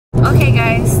Okay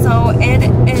guys, so it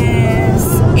is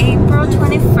April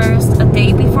 21st, a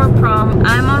day before prom.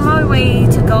 I'm on my way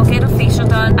to go get a facial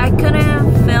done. I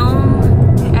couldn't film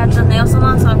at the nail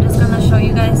salon, so I'm just gonna show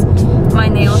you guys my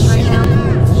nails right now.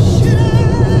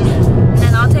 And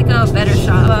then I'll take a better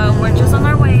shot. We're just on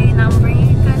our way and I'm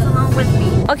bringing you guys along with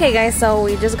me. Okay guys, so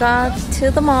we just got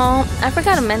to the mall. I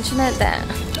forgot to mention it that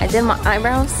I did my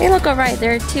eyebrows. They look alright.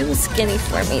 They're too skinny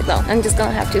for me though. I'm just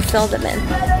gonna have to fill them in.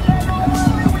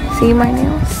 See my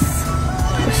nails?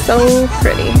 They're so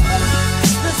pretty.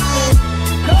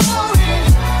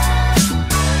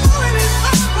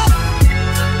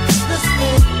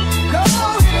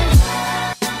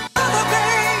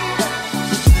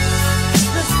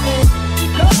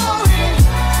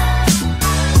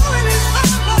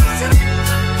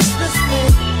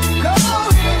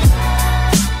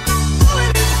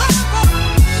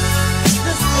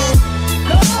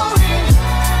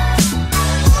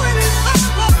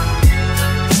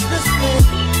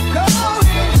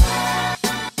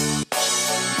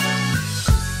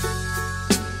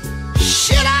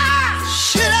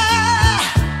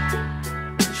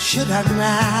 Should I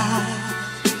cry?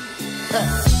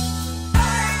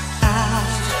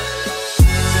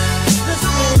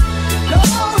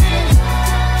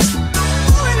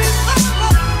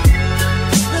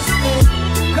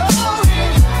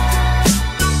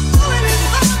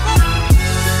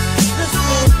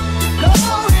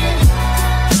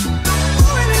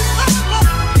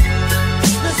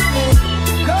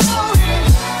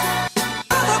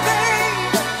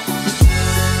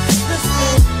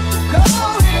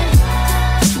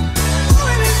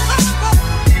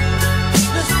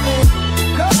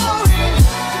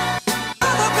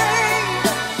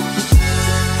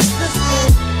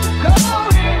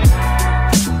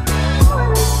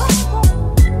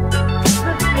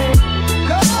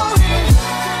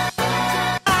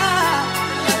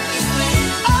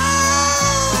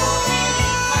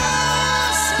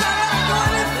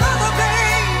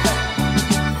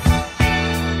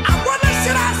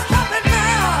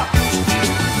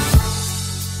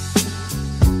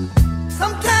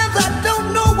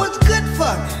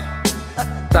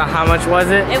 So how much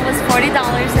was it? It was $40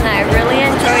 and I really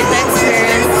enjoyed the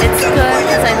experience. It's good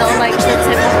because I know like the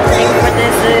typical thing for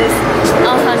this is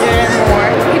 100 and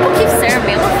more. People keep staring at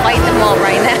me. I'm gonna fight them all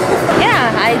right now.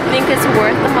 Yeah, I think it's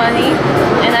worth the money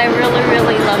and I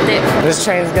really loved it. This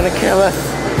train's gonna kill us.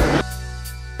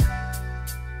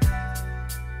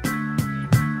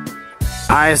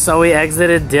 Alright, so we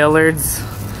exited Dillard's,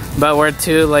 but we're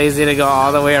too lazy to go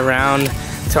all the way around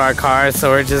to our car,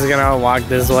 so we're just gonna walk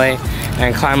this way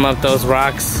and climb up those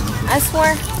rocks. I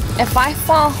swear, if I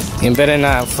fall, you better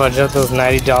not fudge up those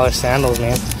 $90 sandals,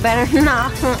 man. Better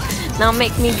not. Now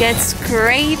make me get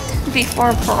scraped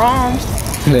before prom.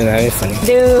 Dude, that'd be funny.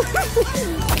 Dude.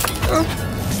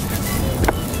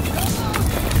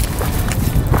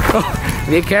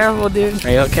 Be careful, dude.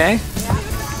 Are you okay? Yeah.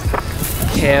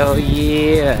 Hell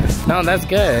yeah. No, that's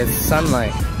good. It's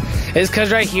sunlight. It's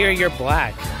because right here you're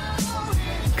black.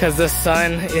 Because the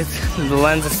sun is, the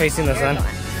lens is facing the sun.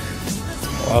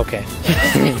 Okay.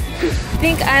 I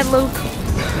think I look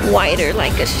whiter,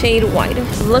 like a shade whiter.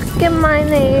 Look at my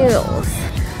nails.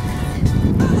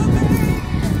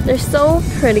 They're so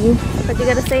pretty. What you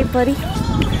gotta say, buddy?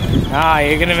 Ah,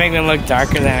 you're gonna make me look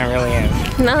darker than I really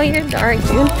am. No, you're dark,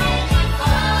 dude.